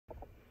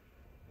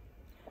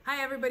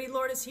Hi everybody,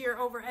 Lourdes here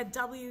over at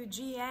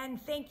WGN.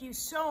 Thank you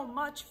so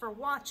much for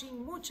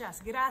watching.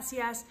 Muchas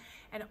gracias.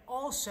 And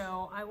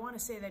also, I want to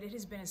say that it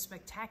has been a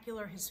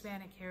spectacular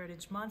Hispanic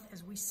Heritage Month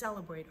as we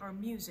celebrate our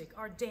music,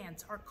 our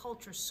dance, our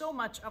culture, so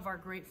much of our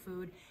great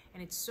food.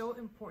 And it's so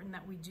important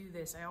that we do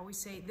this. I always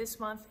say this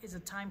month is a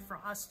time for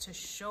us to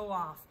show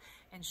off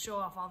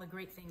all the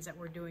great things that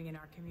we're doing in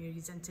our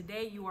communities. And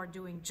today you are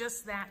doing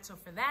just that. So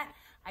for that,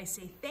 I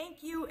say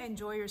thank you,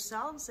 enjoy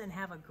yourselves, and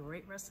have a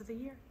great rest of the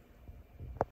year.